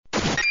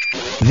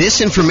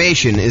This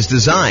information is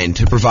designed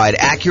to provide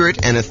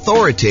accurate and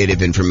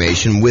authoritative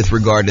information with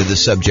regard to the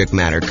subject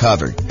matter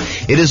covered.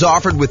 It is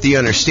offered with the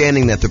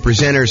understanding that the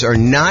presenters are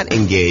not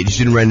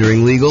engaged in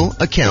rendering legal,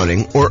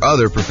 accounting, or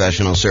other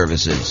professional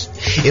services.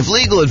 If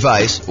legal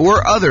advice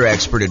or other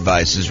expert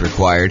advice is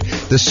required,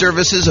 the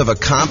services of a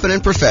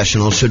competent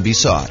professional should be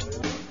sought.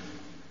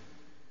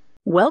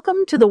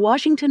 Welcome to the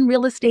Washington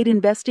Real Estate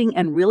Investing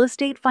and Real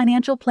Estate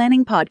Financial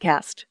Planning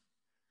Podcast.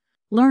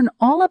 Learn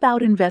all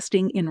about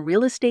investing in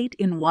real estate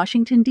in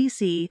Washington,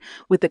 D.C.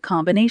 with the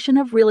combination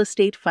of real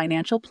estate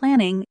financial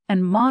planning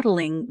and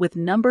modeling with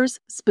numbers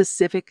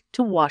specific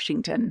to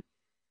Washington.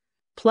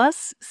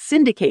 Plus,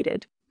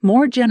 syndicated,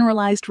 more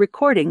generalized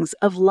recordings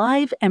of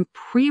live and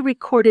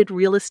pre-recorded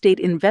real estate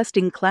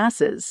investing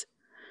classes,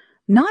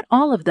 not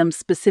all of them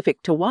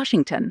specific to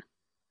Washington.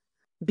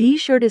 Be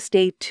sure to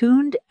stay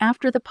tuned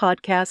after the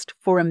podcast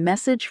for a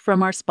message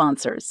from our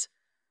sponsors.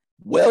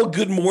 Well,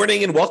 good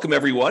morning and welcome,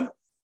 everyone.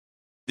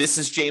 This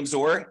is James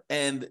Orr,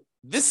 and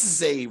this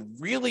is a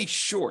really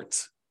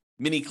short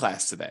mini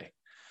class today.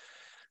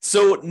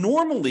 So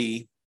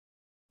normally,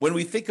 when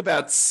we think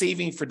about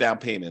saving for down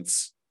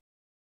payments,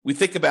 we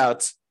think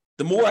about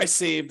the more I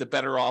save, the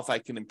better off I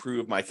can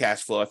improve my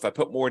cash flow. If I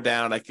put more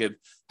down, I could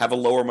have a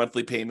lower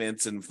monthly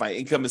payment, and if my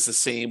income is the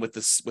same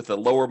with a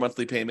lower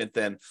monthly payment,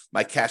 then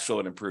my cash flow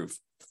would improve.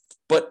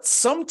 But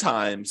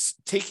sometimes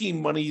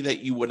taking money that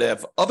you would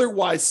have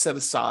otherwise set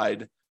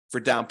aside for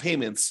down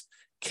payments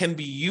can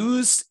be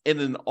used in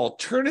an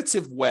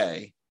alternative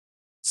way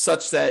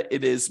such that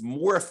it is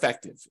more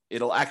effective.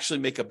 It'll actually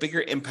make a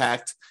bigger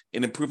impact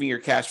in improving your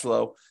cash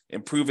flow,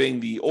 improving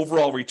the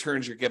overall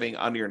returns you're getting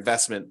on your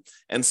investment.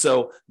 And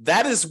so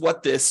that is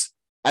what this,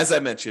 as I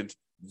mentioned,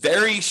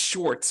 very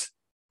short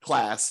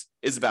class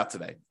is about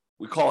today.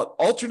 We call it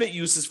alternate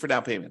uses for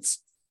down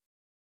payments.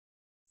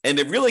 And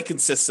it really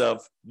consists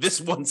of this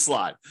one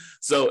slide.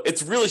 So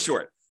it's really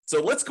short.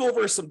 So let's go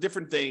over some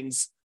different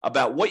things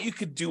about what you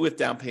could do with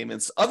down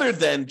payments other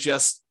than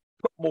just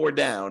put more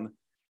down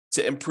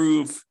to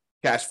improve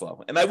cash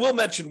flow. And I will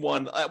mention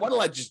one. Why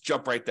don't I just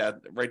jump right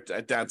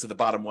down to the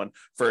bottom one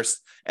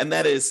first? And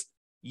that is,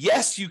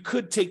 yes, you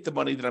could take the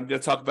money that I'm going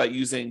to talk about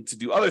using to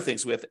do other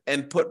things with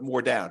and put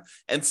more down.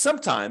 And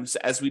sometimes,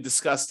 as we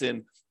discussed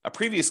in a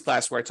previous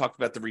class where I talked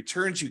about the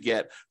returns you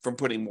get from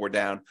putting more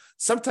down,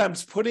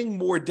 sometimes putting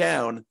more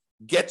down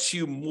gets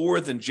you more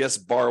than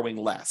just borrowing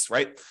less,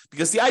 right?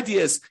 Because the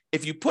idea is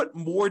if you put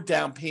more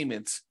down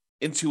payment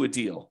into a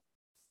deal,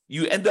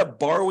 you end up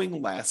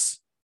borrowing less,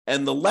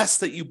 and the less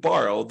that you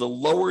borrow, the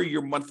lower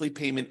your monthly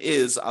payment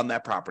is on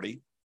that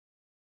property.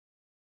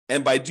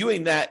 And by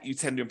doing that, you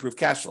tend to improve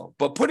cash flow.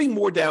 But putting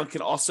more down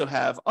can also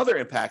have other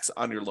impacts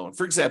on your loan.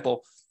 For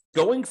example,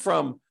 going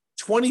from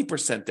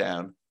 20%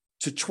 down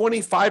to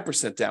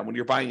 25% down when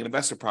you're buying an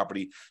investment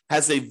property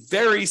has a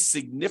very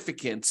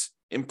significant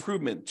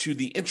improvement to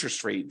the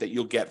interest rate that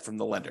you'll get from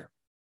the lender.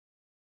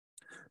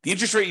 The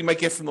interest rate you might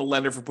get from the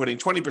lender for putting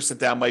 20%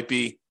 down might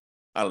be,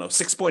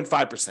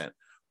 6.5%.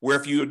 Where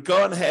if you had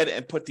gone ahead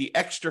and put the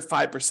extra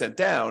 5%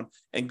 down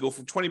and go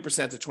from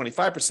 20% to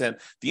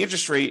 25%, the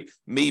interest rate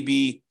may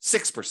be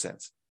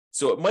 6%.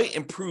 So it might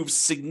improve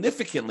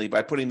significantly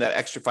by putting that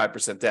extra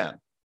 5% down.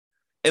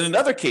 And in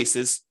other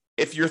cases,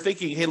 if you're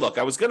thinking, hey, look,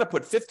 I was going to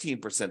put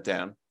 15%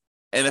 down,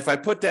 and if I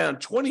put down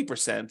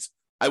 20%,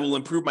 I will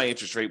improve my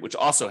interest rate, which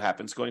also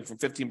happens. Going from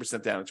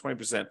 15% down to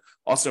 20%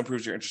 also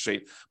improves your interest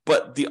rate.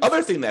 But the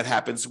other thing that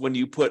happens when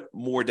you put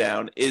more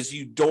down is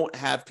you don't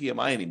have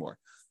PMI anymore.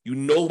 You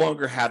no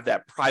longer have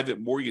that private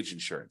mortgage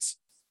insurance.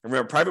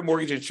 Remember, private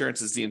mortgage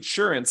insurance is the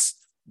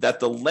insurance that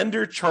the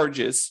lender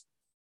charges,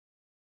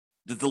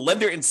 that the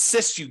lender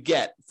insists you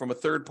get from a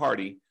third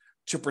party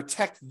to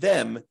protect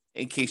them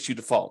in case you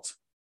default.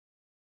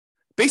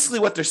 Basically,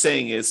 what they're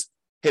saying is,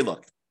 hey,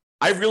 look,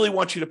 I really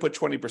want you to put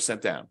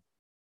 20% down.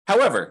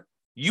 However,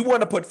 you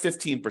want to put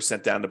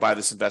 15% down to buy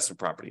this investment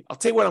property. I'll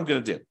tell you what I'm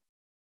going to do.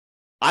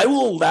 I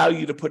will allow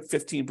you to put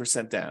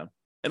 15% down,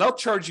 and I'll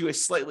charge you a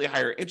slightly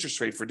higher interest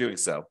rate for doing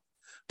so.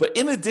 But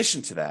in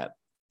addition to that,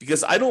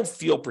 because I don't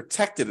feel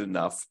protected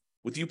enough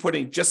with you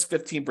putting just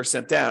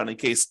 15% down in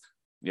case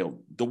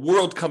the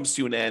world comes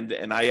to an end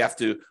and I have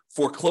to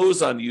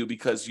foreclose on you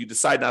because you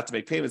decide not to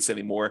make payments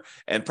anymore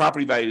and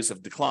property values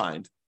have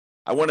declined,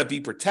 I want to be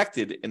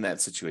protected in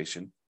that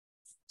situation.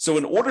 So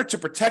in order to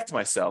protect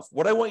myself,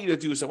 what I want you to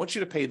do is I want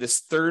you to pay this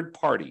third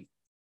party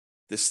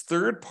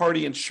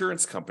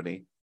insurance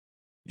company.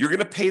 You're going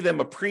to pay them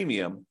a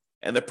premium,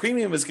 and the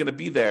premium is going to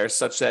be there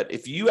such that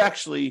if you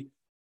actually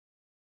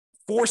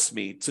force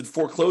me to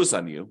foreclose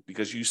on you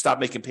because you stop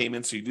making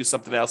payments or you do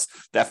something else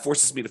that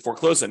forces me to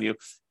foreclose on you,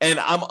 and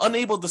I'm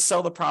unable to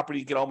sell the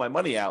property, get all my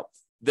money out,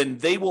 then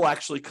they will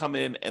actually come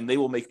in and they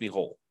will make me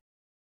whole.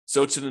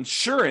 So it's an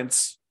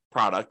insurance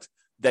product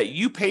that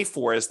you pay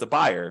for as the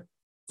buyer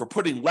for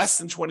putting less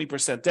than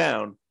 20%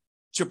 down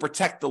to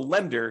protect the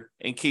lender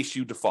in case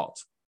you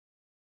default.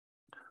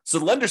 So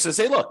the lender says,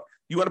 hey, look,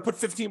 You want to put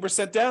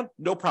 15% down?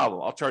 No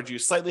problem. I'll charge you a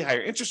slightly higher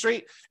interest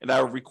rate, and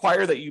I will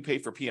require that you pay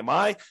for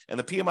PMI, and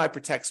the PMI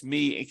protects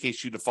me in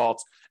case you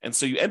default. And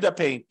so you end up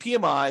paying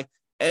PMI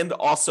and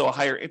also a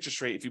higher interest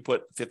rate if you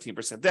put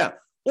 15% down.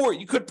 Or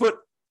you could put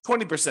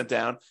 20%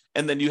 down,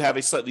 and then you have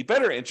a slightly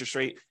better interest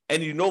rate,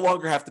 and you no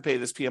longer have to pay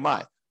this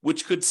PMI,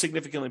 which could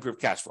significantly improve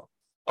cash flow.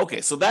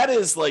 Okay, so that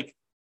is like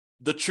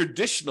the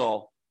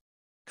traditional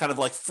kind of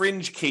like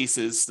fringe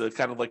cases, the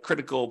kind of like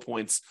critical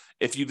points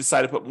if you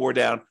decide to put more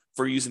down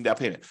for using down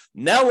payment.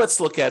 Now let's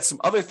look at some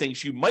other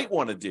things you might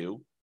want to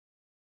do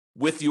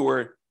with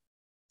your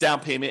down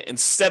payment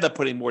instead of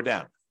putting more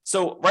down.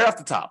 So right off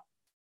the top,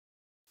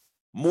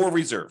 more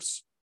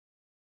reserves.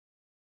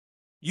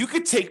 You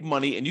could take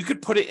money and you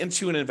could put it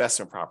into an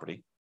investment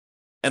property.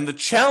 And the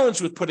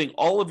challenge with putting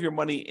all of your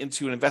money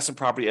into an investment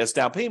property as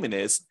down payment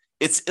is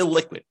it's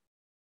illiquid.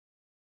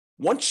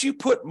 Once you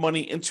put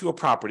money into a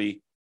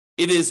property,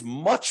 it is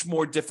much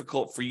more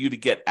difficult for you to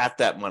get at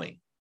that money.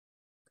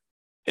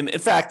 And in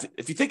fact,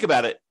 if you think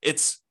about it,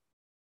 it's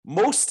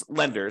most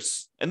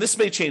lenders, and this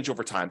may change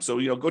over time. So,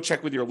 go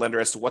check with your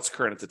lender as to what's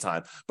current at the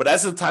time. But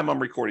as of the time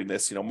I'm recording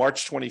this,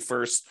 March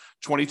 21st,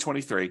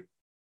 2023,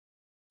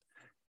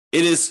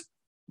 it is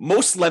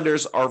most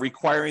lenders are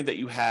requiring that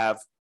you have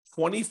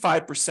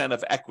 25%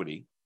 of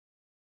equity.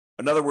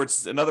 In other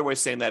words, another way of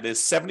saying that is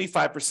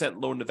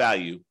 75% loan to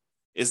value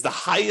is the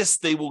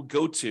highest they will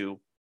go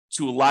to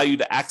allow you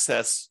to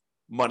access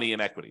money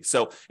and equity.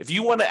 So if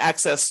you want to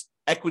access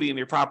equity in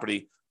your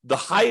property, the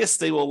highest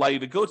they will allow you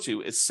to go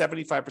to is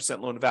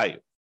 75% loan to value.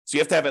 So you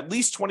have to have at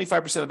least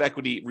 25% of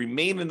equity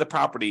remain in the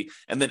property,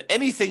 and then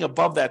anything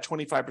above that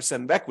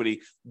 25% of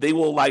equity, they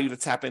will allow you to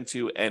tap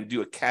into and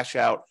do a cash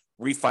out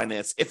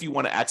refinance if you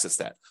want to access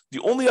that.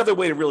 The only other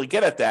way to really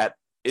get at that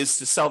is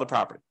to sell the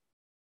property.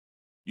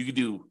 You could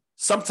do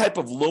some type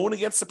of loan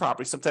against the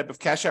property, some type of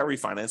cash out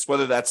refinance,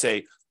 whether that's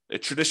a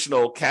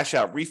traditional cash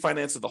out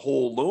refinance of the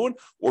whole loan,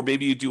 or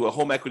maybe you do a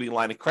home equity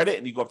line of credit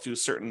and you go up to a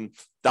certain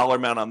dollar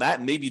amount on that.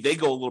 And maybe they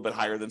go a little bit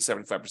higher than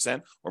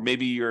 75%, or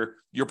maybe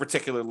your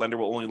particular lender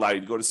will only allow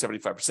you to go to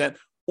 75%,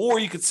 or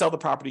you could sell the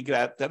property, get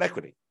at that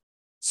equity.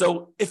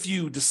 So if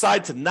you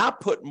decide to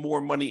not put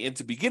more money in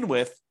to begin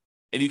with,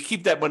 and you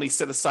keep that money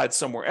set aside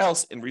somewhere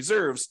else in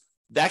reserves,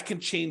 that can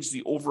change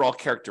the overall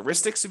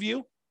characteristics of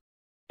you.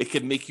 It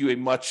can make you a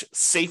much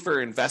safer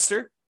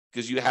investor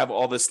because you have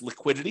all this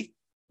liquidity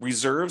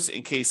reserves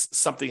in case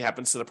something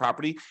happens to the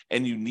property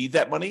and you need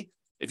that money.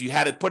 If you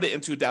had to put it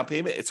into a down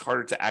payment, it's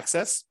harder to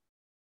access.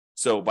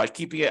 So by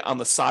keeping it on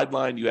the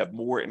sideline, you have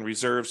more in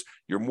reserves,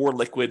 you're more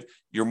liquid,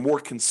 you're more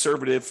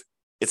conservative,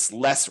 it's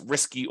less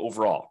risky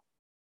overall.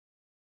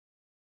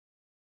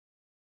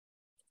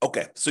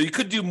 Okay, so you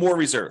could do more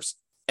reserves.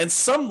 And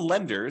some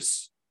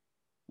lenders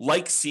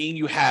like seeing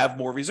you have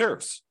more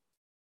reserves.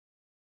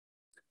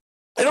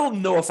 I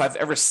don't know if I've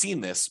ever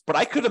seen this, but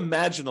I could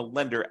imagine a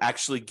lender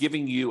actually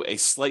giving you a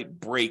slight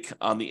break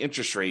on the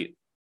interest rate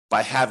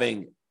by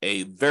having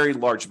a very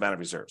large amount of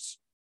reserves.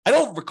 I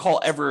don't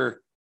recall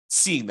ever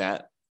seeing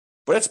that,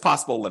 but it's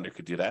possible a lender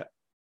could do that,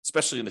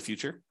 especially in the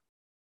future,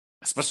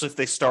 especially if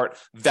they start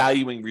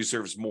valuing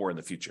reserves more in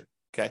the future,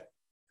 okay?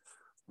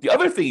 The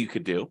other thing you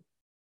could do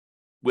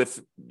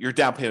with your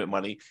down payment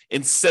money,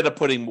 instead of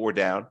putting more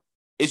down,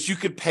 is you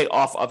could pay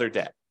off other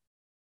debt.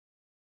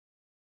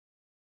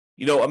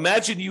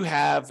 Imagine you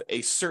have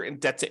a certain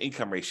debt to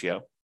income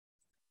ratio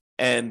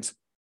and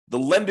the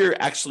lender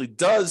actually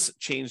does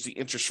change the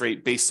interest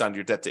rate based on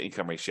your debt to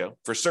income ratio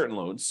for certain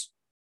loans.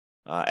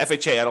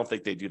 FHA, I don't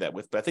think they do that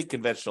with, but I think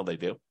conventional they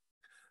do.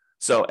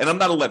 So, and I'm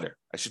not a lender.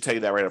 I should tell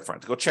you that right up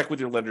front. Go check with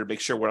your lender to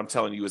make sure what I'm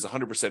telling you is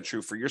 100%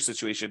 true for your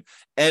situation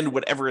and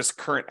whatever is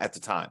current at the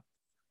time.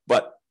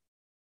 But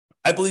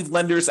I believe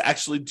lenders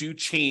actually do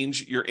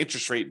change your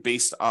interest rate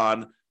based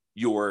on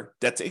your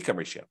debt to income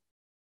ratio.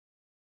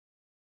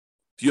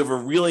 If you have a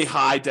really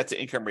high debt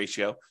to income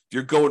ratio, if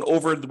you're going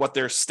over what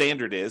their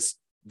standard is,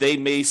 they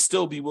may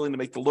still be willing to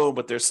make the loan,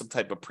 but there's some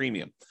type of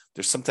premium.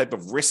 There's some type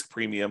of risk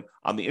premium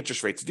on the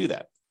interest rate to do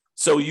that.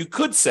 So you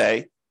could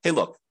say, hey,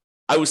 look,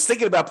 I was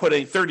thinking about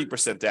putting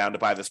 30% down to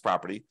buy this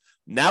property.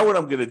 Now what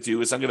I'm going to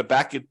do is I'm going to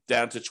back it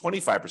down to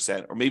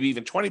 25% or maybe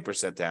even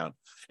 20% down.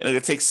 And I'm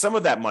going to take some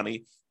of that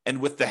money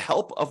and with the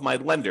help of my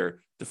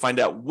lender to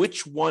find out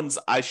which ones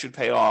I should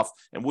pay off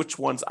and which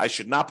ones I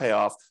should not pay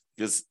off,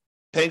 because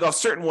paying off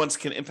certain ones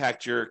can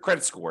impact your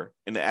credit score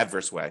in an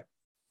adverse way.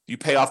 You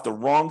pay off the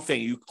wrong thing.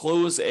 You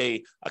close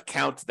a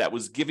account that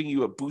was giving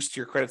you a boost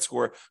to your credit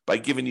score by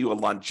giving you a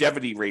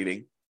longevity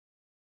rating.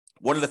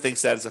 One of the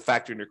things that is a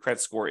factor in your credit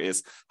score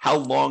is how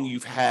long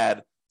you've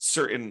had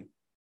certain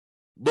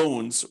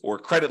loans or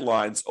credit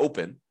lines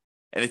open.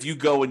 And if you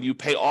go and you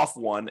pay off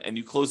one and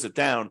you close it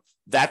down,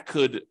 that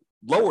could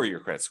lower your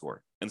credit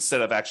score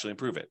instead of actually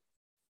improve it.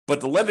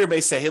 But the lender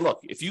may say, hey, look,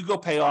 if you go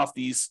pay off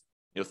these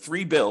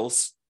 3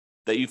 bills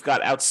that you've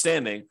got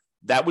outstanding,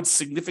 that would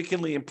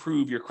significantly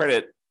improve your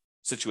credit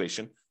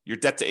situation, your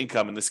debt to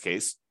income in this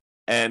case.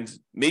 and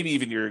maybe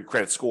even your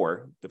credit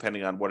score,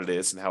 depending on what it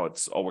is and how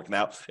it's all working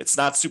out. It's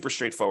not super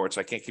straightforward,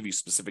 so I can't give you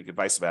specific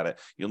advice about it.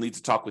 You'll need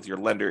to talk with your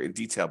lender in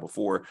detail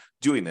before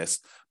doing this.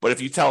 But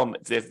if you tell them,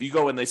 if you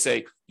go and they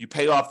say, you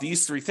pay off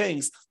these 3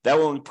 things, that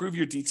will improve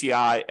your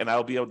DTI and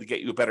I'll be able to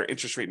get you a better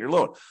interest rate in your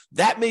loan.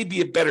 That may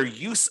be a better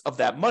use of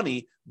that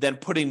money than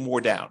putting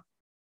more down.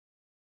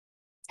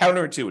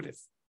 Counterintuitive.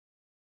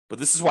 But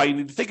this is why you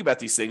need to think about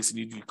these things and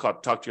you need to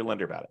talk to your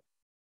lender about it.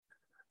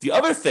 The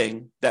other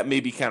thing that may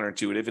be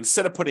counterintuitive,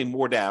 instead of putting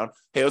more down,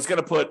 hey, I was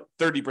going to put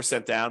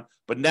 30% down,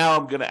 but now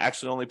I'm going to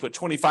actually only put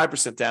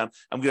 25% down.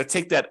 I'm going to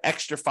take that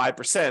extra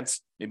 5%,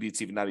 maybe it's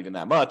even not even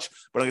that much,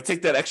 but I'm going to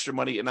take that extra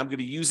money and I'm going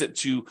to use it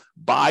to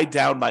buy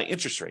down my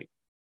interest rate.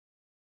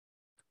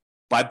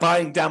 By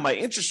buying down my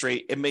interest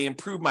rate, it may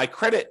improve my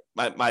credit,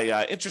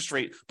 my interest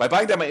rate. By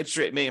buying down my interest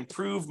rate, it may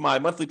improve my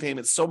monthly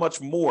payments so much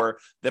more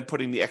than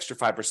putting the extra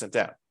 5%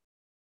 down.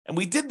 And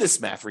we did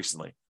this math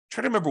recently.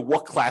 Trying to remember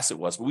what class it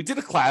was, but we did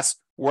a class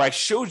where I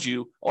showed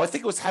you, I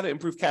think it was how to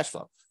improve cash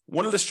flow.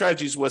 One of the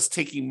strategies was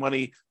taking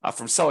money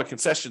from seller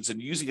concessions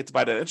and using it to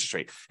buy down interest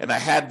rate. And I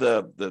had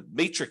the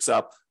matrix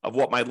up of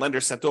what my lender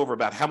sent over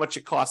about how much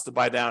it costs to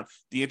buy down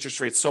the interest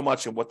rate so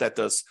much and what that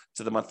does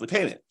to the monthly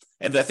payment.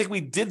 And I think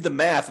we did the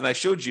math and I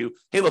showed you,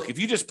 hey, look, if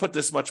you just put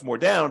this much more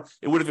down,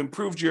 it would have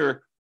improved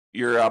your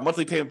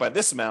monthly payment by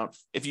this amount.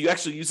 If you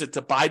actually use it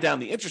to buy down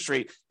the interest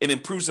rate, it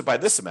improves it by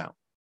this amount.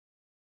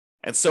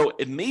 And so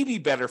it may be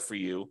better for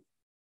you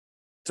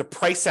to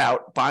price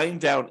out buying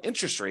down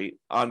interest rate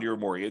on your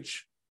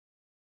mortgage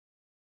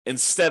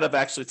instead of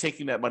actually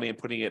taking that money and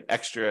putting it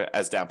extra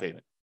as down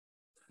payment.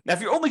 Now,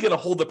 if you're only going to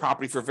hold the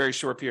property for a very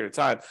short period of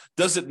time,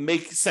 does it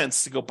make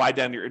sense to go buy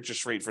down your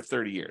interest rate for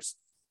 30 years?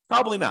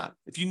 Probably not.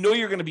 If you know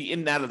you're going to be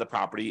in and out of the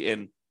property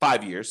in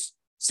 5 years,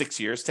 6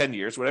 years, 10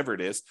 years, whatever it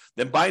is,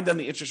 then buying down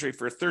the interest rate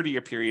for a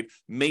 30-year period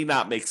may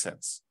not make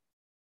sense.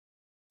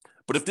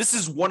 But if this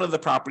is one of the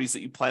properties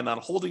that you plan on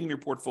holding in your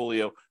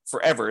portfolio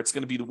forever, it's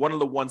going to be one of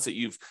the ones that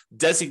you've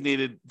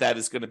designated that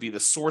is going to be the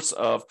source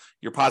of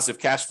your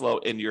positive cash flow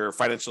in your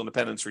financial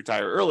independence,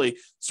 retire early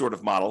sort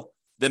of model,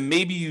 then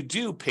maybe you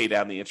do pay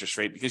down the interest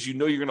rate because you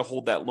know you're going to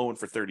hold that loan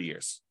for 30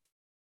 years.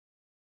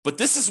 But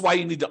this is why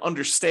you need to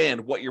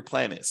understand what your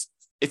plan is.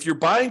 If you're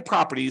buying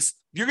properties,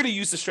 you're going to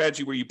use the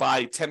strategy where you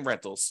buy 10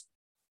 rentals,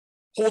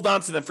 hold on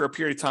to them for a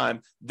period of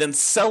time, then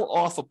sell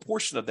off a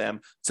portion of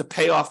them to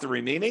pay off the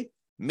remaining.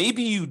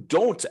 Maybe you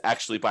don't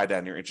actually buy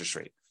down your interest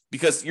rate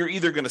because you're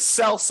either going to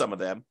sell some of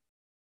them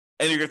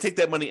and you're going to take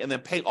that money and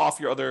then pay off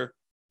your other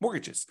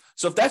mortgages.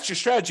 So if that's your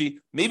strategy,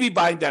 maybe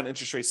buying down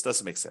interest rates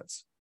doesn't make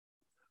sense.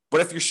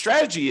 But if your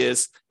strategy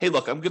is, hey,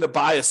 look, I'm going to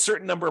buy a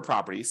certain number of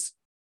properties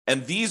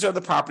and these are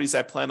the properties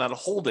I plan on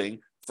holding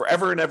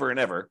forever and ever and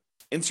ever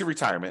into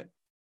retirement,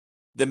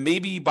 then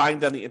maybe buying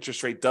down the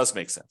interest rate does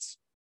make sense.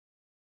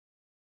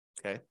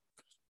 Okay.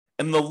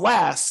 And the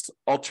last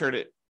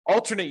alternate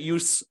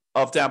use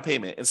of down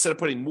payment, instead of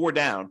putting more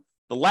down,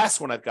 the last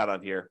one I've got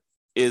on here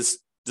is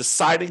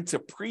deciding to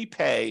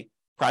prepay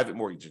private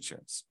mortgage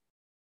insurance.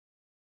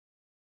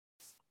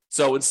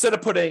 So instead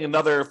of putting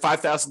another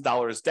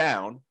 $5,000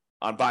 down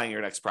on buying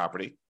your next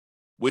property,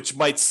 which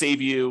might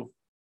save you,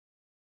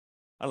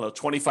 I don't know,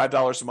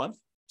 $25 a month,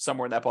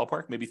 somewhere in that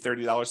ballpark, maybe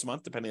 $30 a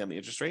month, depending on the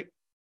interest rate,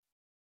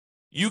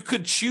 you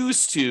could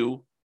choose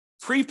to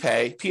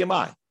prepay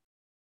PMI.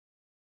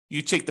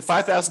 You take the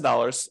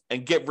 $5,000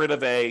 and get rid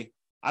of a,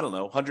 I don't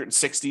know,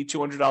 $160,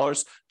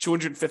 $200,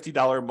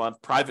 $250 a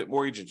month private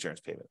mortgage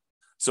insurance payment.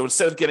 So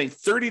instead of getting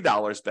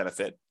 $30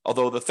 benefit,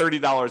 although the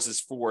 $30 is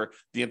for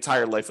the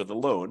entire life of the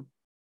loan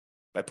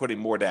by putting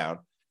more down,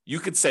 you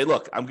could say,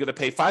 look, I'm going to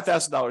pay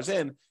 $5,000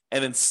 in,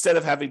 and instead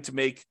of having to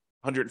make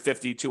 $150,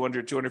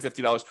 $200,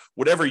 $250,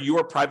 whatever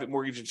your private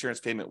mortgage insurance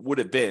payment would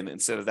have been,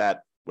 instead of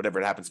that, whatever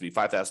it happens to be,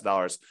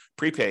 $5,000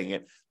 prepaying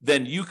it,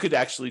 then you could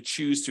actually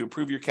choose to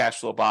improve your cash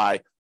flow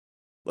by,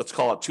 let's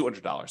call it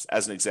 $200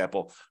 as an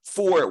example,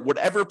 for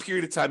whatever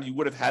period of time you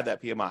would have had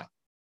that PMI.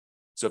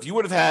 So if you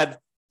would have had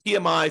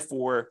PMI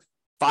for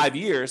 5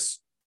 years,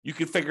 you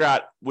could figure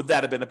out, would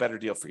that have been a better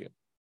deal for you?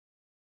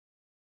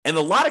 In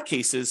a lot of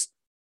cases,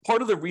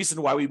 part of the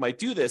reason why we might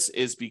do this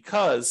is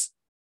because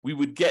we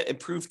would get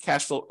improved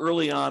cash flow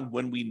early on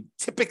when we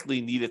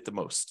typically need it the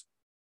most.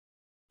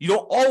 You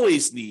don't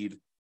always need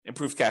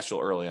improved cash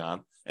flow early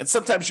on. And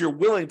sometimes you're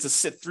willing to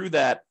sit through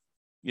that,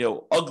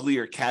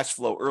 uglier cash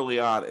flow early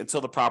on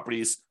until the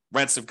property's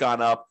rents have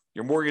gone up.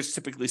 Your mortgage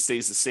typically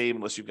stays the same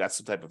unless you've got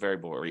some type of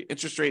variable rate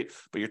interest rate,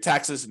 but your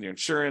taxes and your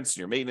insurance, and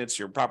your maintenance,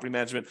 your property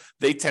management,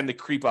 they tend to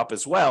creep up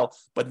as well,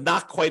 but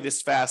not quite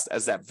as fast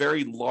as that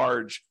very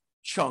large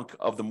chunk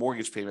of the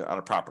mortgage payment on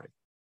a property.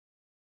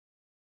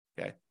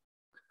 Okay.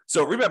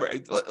 So remember,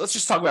 let's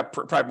just talk about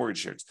private mortgage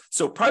insurance.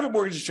 So private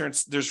mortgage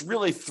insurance, there's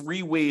really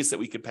 3 ways that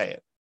we could pay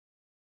it.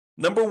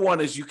 Number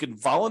one is you can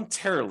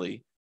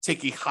voluntarily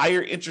take a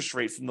higher interest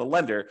rate from the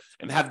lender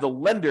and have the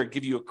lender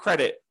give you a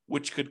credit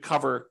which could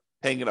cover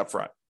paying it up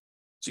front.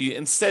 So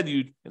instead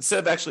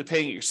of actually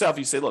paying it yourself,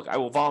 you say, look, I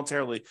will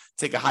voluntarily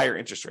take a higher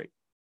interest rate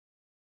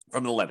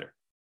from the lender.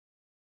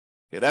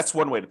 Okay, that's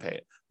one way to pay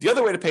it. The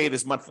other way to pay it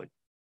is monthly.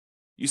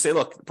 You say,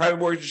 look, the private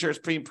mortgage insurance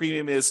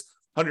premium is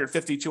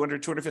 $150,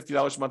 $200,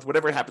 $250 a month,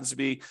 whatever it happens to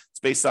be. It's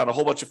based on a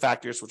whole bunch of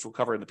factors, which we'll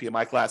cover in the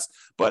PMI class.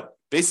 But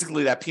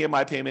basically, that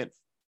PMI payment,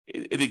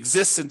 it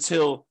exists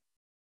until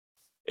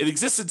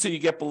you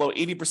get below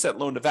 80%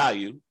 loan to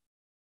value,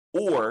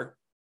 or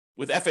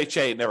with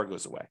FHA, it never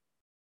goes away.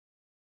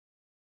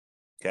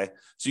 Okay,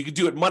 so you can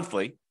do it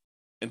monthly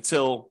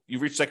until you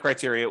reach that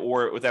criteria,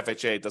 or with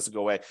FHA, it doesn't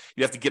go away.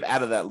 You have to get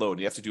out of that loan.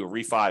 You have to do a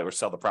refi or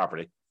sell the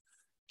property,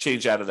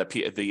 change out of the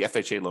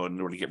FHA loan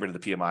in order to get rid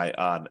of the PMI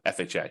on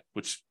FHA,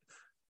 which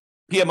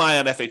PMI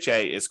on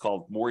FHA is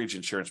called mortgage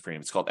insurance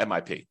premium. It's called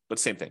MIP, but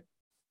same thing.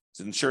 It's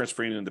an insurance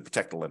premium to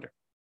protect the lender.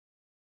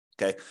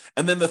 Okay,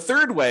 and then the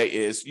third way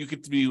is you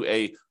could do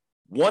a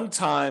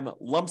one-time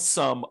lump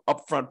sum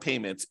upfront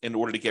payment in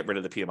order to get rid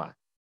of the PMI.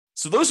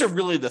 So those are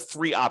really the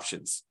three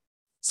options.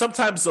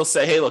 Sometimes they'll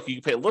say, hey, look, you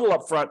can pay a little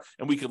upfront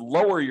and we could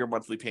lower your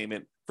monthly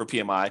payment for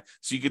PMI.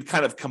 So you could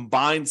kind of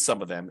combine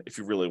some of them if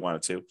you really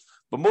wanted to.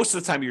 But most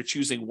of the time you're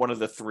choosing one of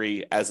the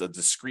three as a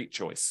discrete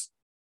choice.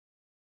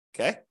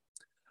 Okay.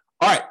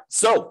 All right.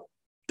 So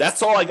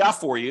that's all I got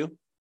for you.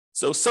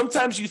 So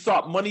sometimes you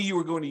thought money you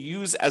were going to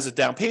use as a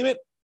down payment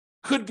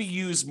could be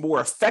used more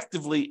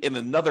effectively in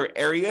another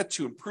area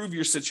to improve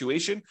your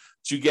situation,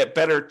 to get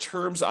better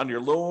terms on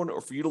your loan, or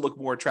for you to look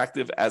more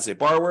attractive as a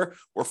borrower,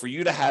 or for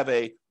you to have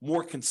a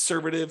more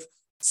conservative,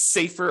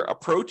 safer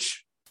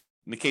approach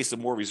in the case of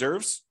more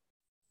reserves.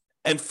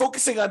 And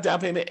focusing on down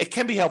payment, it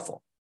can be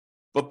helpful,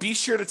 but be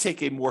sure to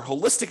take a more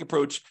holistic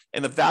approach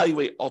and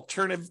evaluate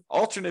alternate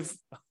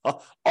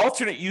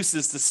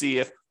uses to see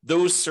if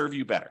those serve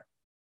you better.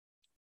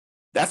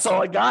 That's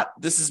all I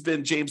got. This has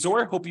been James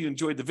Orr. Hope you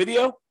enjoyed the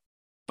video.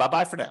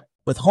 Bye-bye for now.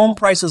 With home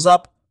prices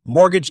up,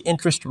 mortgage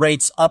interest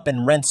rates up,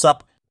 and rents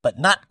up, but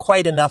not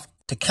quite enough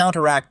to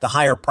counteract the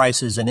higher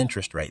prices and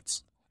interest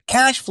rates.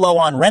 Cash flow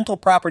on rental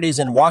properties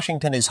in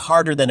Washington is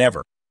harder than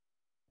ever.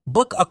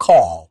 Book a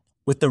call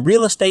with the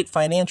Real Estate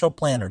Financial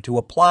Planner to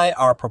apply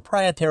our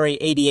proprietary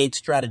 88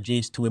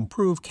 strategies to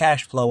improve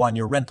cash flow on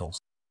your rentals.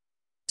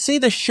 See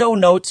the show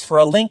notes for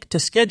a link to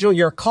schedule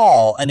your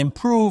call and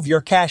improve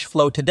your cash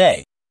flow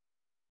today.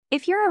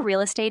 If you're a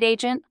real estate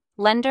agent,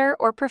 lender,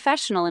 or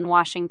professional in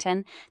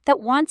Washington that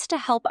wants to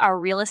help our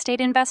real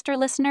estate investor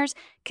listeners,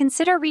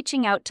 consider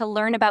reaching out to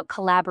learn about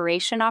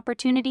collaboration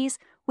opportunities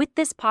with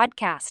this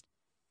podcast.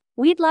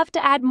 We'd love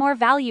to add more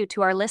value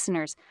to our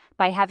listeners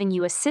by having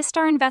you assist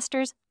our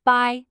investors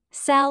buy,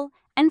 sell,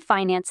 and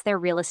finance their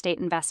real estate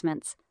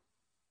investments.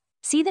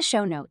 See the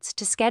show notes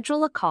to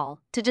schedule a call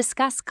to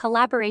discuss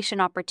collaboration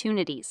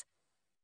opportunities.